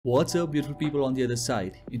What's up, beautiful people on the other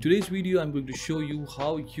side? In today's video I'm going to show you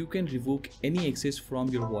how you can revoke any access from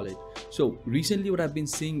your wallet. So recently what I've been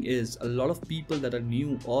seeing is a lot of people that are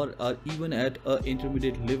new or are even at an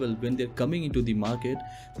intermediate level, when they're coming into the market,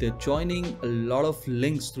 they're joining a lot of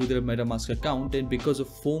links through their Metamask account, and because of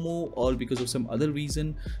FOMO or because of some other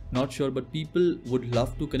reason, not sure, but people would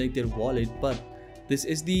love to connect their wallet. But this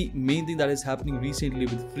is the main thing that is happening recently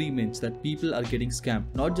with free mints, that people are getting scammed.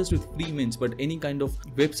 Not just with free mints, but any kind of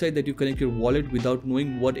website that you connect your wallet without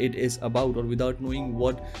knowing what it is about or without knowing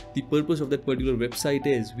what the purpose of that particular website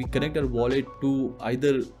is. We connect our wallet to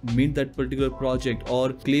either mint that particular project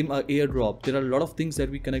or claim an airdrop. There are a lot of things that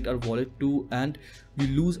we connect our wallet to, and we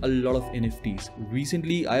lose a lot of NFTs.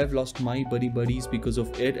 Recently I have lost my buddies because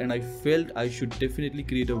of it, and I felt I should definitely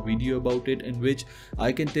create a video about it in which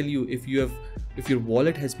I can tell you if your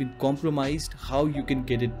wallet has been compromised, how you can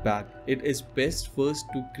get it back. It is best first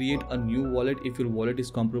to create a new wallet if your wallet is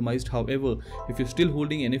compromised. However, if you're still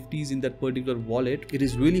holding NFTs in that particular wallet, it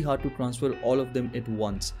is really hard to transfer all of them at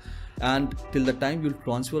once. And till the time you'll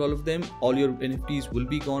transfer all of them, all your NFTs will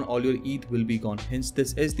be gone, all your ETH will be gone. Hence,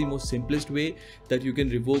 this is the most simplest way that you can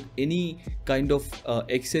revoke any kind of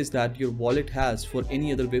access that your wallet has for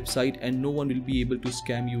any other website, and no one will be able to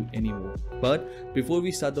scam you anymore. But before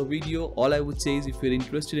we start the video, all I would say is, if you're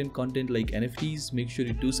interested in content like NFTs, make sure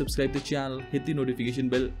you do subscribe the channel, hit the notification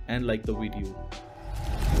bell, and like the video.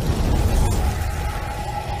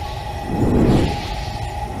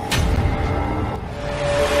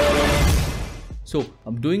 So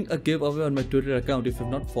I'm doing a giveaway on my Twitter account. If you've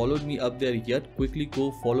not followed me up there yet, quickly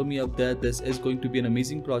go follow me up there. This is going to be an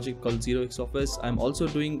amazing project called 0x Office. I'm also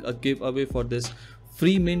doing a giveaway for this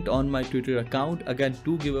free mint on my Twitter account. Again,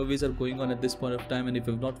 2 giveaways are going on at this point of time, and if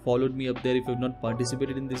you've not followed me up there, if you've not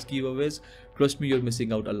participated in these giveaways, trust me, you're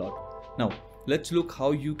missing out a lot. Now let's look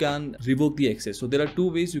how you can revoke the access. So there are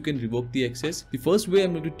 2 ways you can revoke the access. The first way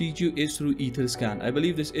I'm going to teach you is through Etherscan. I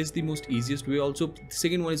believe this is the most easiest way. Also, the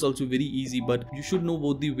second one is also very easy, but you should know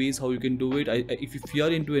both the ways how you can do it. If you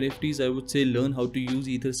are into NFTs, I would say learn how to use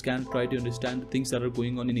Etherscan. Try to understand the things that are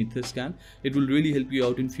going on in Etherscan. It will really help you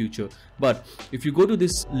out in future. But if you go to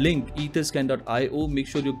this link, etherscan.io, make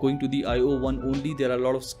sure you're going to the IO one only. There are a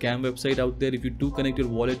lot of scam websites out there. If you do connect your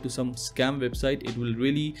wallet to some scam website, it will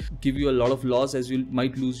really give you a lot of loss, as you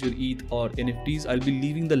might lose your ETH or NFTs. I'll be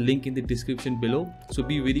leaving the link in the description below, so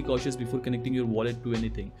be very cautious before connecting your wallet to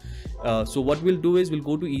anything. So what we'll do is we'll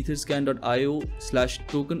go to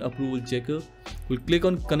etherscan.io/token approval checker. We'll click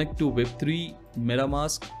on connect to Web3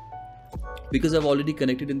 Metamask. Because I've already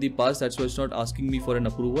connected in the past, that's why it's not asking me for an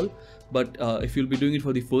approval. But if you'll be doing it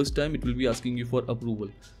for the first time, it will be asking you for approval.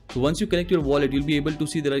 So once you connect your wallet, you'll be able to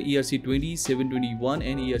see there are ERC20, 721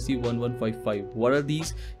 and ERC1155. What are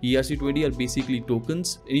these? ERC20 are basically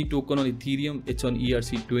tokens. Any token on Ethereum, it's on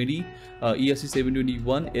ERC20.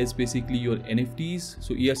 ERC721 is basically your NFTs.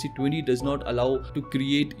 So ERC20 does not allow to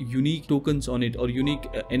create unique tokens on it or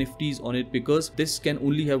unique NFTs on it, because this can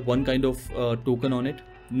only have one kind of token on it.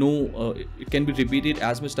 No, it can be repeated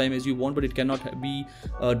as much time as you want, but it cannot be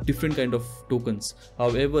different kind of tokens.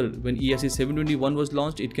 However, when ERC721 was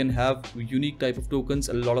launched, it can have unique type of tokens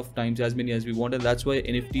a lot of times, as many as we want, and that's why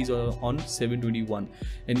NFTs are on 721.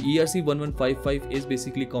 And ERC1155 is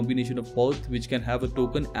basically a combination of both, which can have a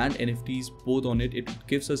token and NFTs both on it. It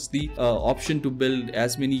gives us the option to build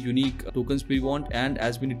as many unique tokens we want and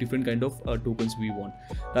as many different kind of tokens we want.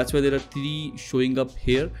 That's why there are 3 showing up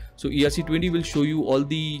here. So ERC20 will show you all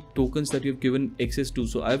the tokens that you have given access to.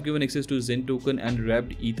 So I have given access to Zen token and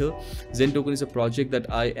wrapped ether. Zen token is a project that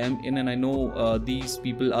I am in, and I know these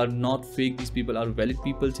people are not fake. These people are valid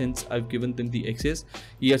people, since I've given them the access.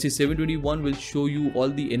 ERC721 will show you all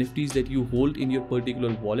the NFTs that you hold in your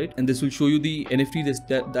particular wallet, and this will show you the NFTs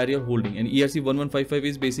that you're holding. And ERC1155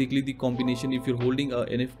 is basically the combination. If you're holding a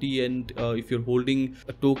NFT and if you're holding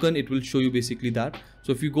a token, it will show you basically that.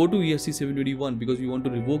 So if you go to ERC721, because we want to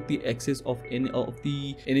revoke the access of any of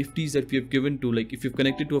the NFTs that we have given to, like if you've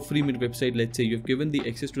connected to a free mint website, let's say you've given the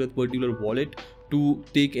access to that particular wallet to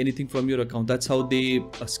take anything from your account. That's how they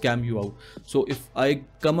scam you out. So if I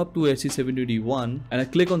come up to ERC721 and I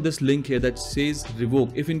click on this link here that says revoke,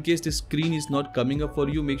 if in case this screen is not coming up for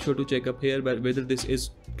you, make sure to check up here whether this is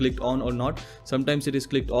clicked on or not. Sometimes it is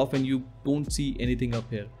clicked off and you don't see anything up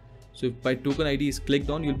here. So if my token ID is clicked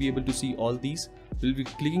on, you'll be able to see all these. we'll be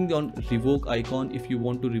clicking on revoke icon if you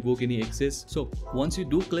want to revoke any access. So once you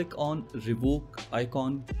do click on revoke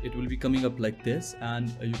icon, it will be coming up like this,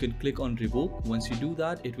 and you can click on revoke. Once you do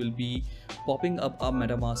that, it will be popping up a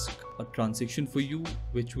MetaMask transaction for you,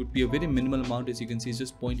 which would be a very minimal amount. As you can see, it's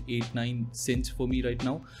just 0.89 cents for me right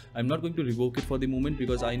now. I'm not going to revoke it for the moment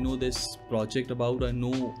because I know this project about, I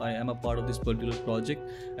know I am a part of this particular project,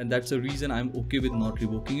 and that's the reason I'm okay with not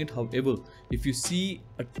revoking it. However, if you see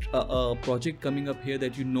a project coming up here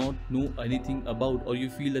that you not know anything about, or you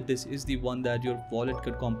feel that this is the one that your wallet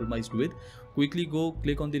got compromised with, quickly go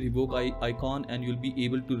click on the revoke icon and you'll be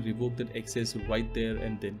able to revoke that access right there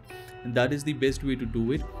and then. And that is the best way to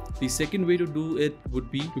do it. The second way to do it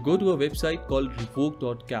would be to go to a website called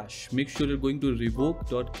revoke.cash. Make sure you're going to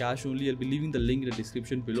revoke.cash only. I'll be leaving the link in the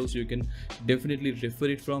description below, so you can definitely refer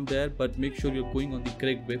it from there, but make sure you're going on the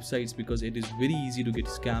correct websites because it is very easy to get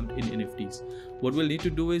scammed in NFTs. What we'll need to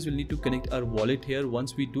do is we'll need to connect our wallet here.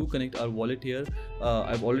 Once we do connect our wallet here,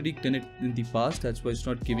 I've already done it in the past, that's why it's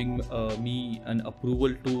not giving me an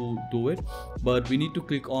approval to do it, but we need to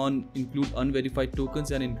click on include unverified tokens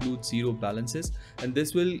and include zero balances, and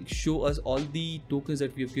this will show us all the tokens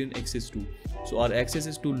that we have given access to. So our access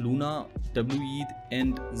is to Luna, WETH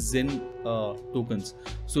and Zen tokens.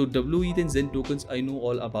 So WETH and Zen tokens I know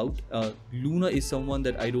all about. Luna is someone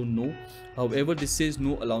that I don't know. However, this says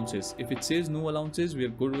no allowances. If it says no allowances, we are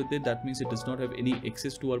good with it. That means it does not have any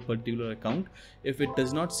access to our particular account. If it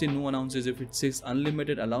does not say no allowances, if it says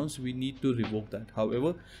unlimited allowance, we need to revoke that.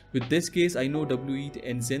 However, with this case, I know WETH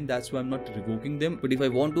and Zen, that's why I'm not revoking them. But if I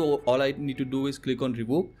want to, all I need to do is click on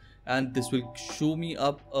revoke, and this will show me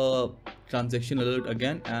up a transaction alert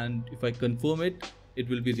again, and if I confirm it, it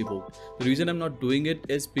will be revoked. The reason I'm not doing it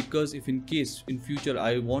is because if in case in future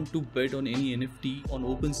I want to bet on any NFT on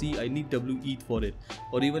OpenSea, I need WETH for it,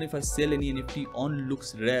 or even if I sell any NFT on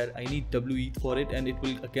Looks Rare, I need WETH for it, and it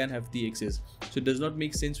will again have the access. So it does not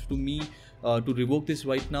make sense to me to revoke this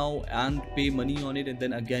right now and pay money on it and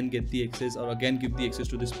then again get the access, or again give the access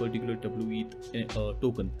to this particular WETH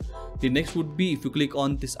token. The next would be, if you click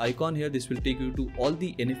on this icon here, this will take you to all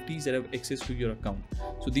the NFTs that have access to your account.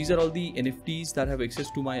 So these are all the NFTs that have access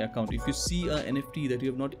to my account. If you see a NFT that you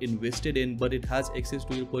have not invested in but it has access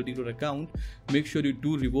to your particular account, make sure you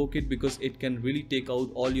do revoke it, because it can really take out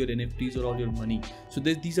all your NFTs or all your money. So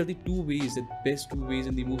these are the two ways, the best two ways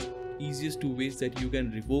and the most easiest two ways that you can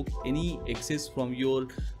revoke any access from your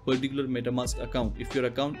particular MetaMask account. If your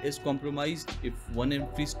account is compromised, if one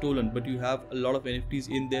NFT is stolen but you have a lot of NFTs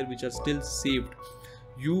in there which are still saved,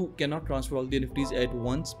 you cannot transfer all the NFTs at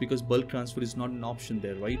once because bulk transfer is not an option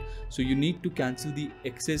there, right? So you need to cancel the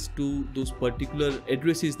access to those particular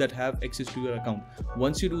addresses that have access to your account.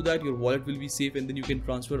 Once you do that, your wallet will be safe, and then you can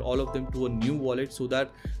transfer all of them to a new wallet so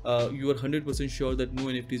that you are 100% sure that no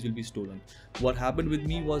NFTs will be stolen. What happened with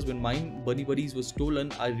me was when mine Bunny Buddies was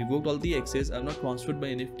stolen, I revoked all the access. I've not transferred my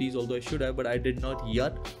NFTs, although I should have, but I did not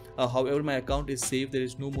yet. However, my account is safe, there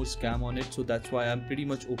is no more scam on it, so that's why I'm pretty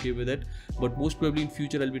much okay with it. But most probably in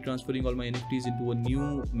future I'll be transferring all my NFTs into a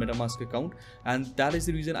new MetaMask account, and that is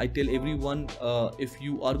the reason I tell everyone, if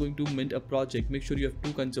you are going to mint a project, make sure you have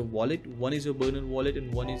two kinds of wallet. One is your burner wallet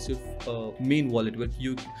and one is your main wallet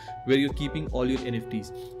where you're keeping all your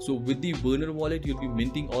NFTs. So with the burner wallet, you'll be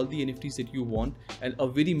minting all the NFTs that you want, and a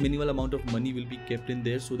very minimal amount of money will be kept in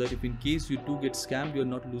there, so that if in case you do get scammed, you're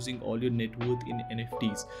not losing all your net worth in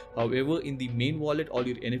NFTs. However, in the main wallet, all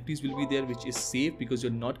your NFTs will be there, which is safe because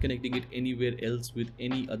you're not connecting it anywhere else with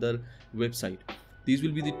any other website. These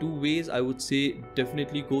will be the two ways. I would say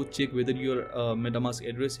definitely go check whether your MetaMask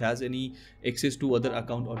address has any access to other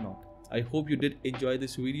account or not. I hope you did enjoy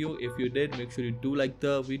this video. If you did, make sure you do like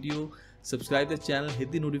the video, subscribe the channel,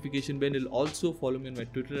 hit the notification bell, and also follow me on my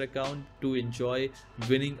Twitter account to enjoy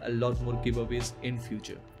winning a lot more giveaways in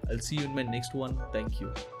future. I'll see you in my next one. Thank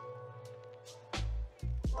you.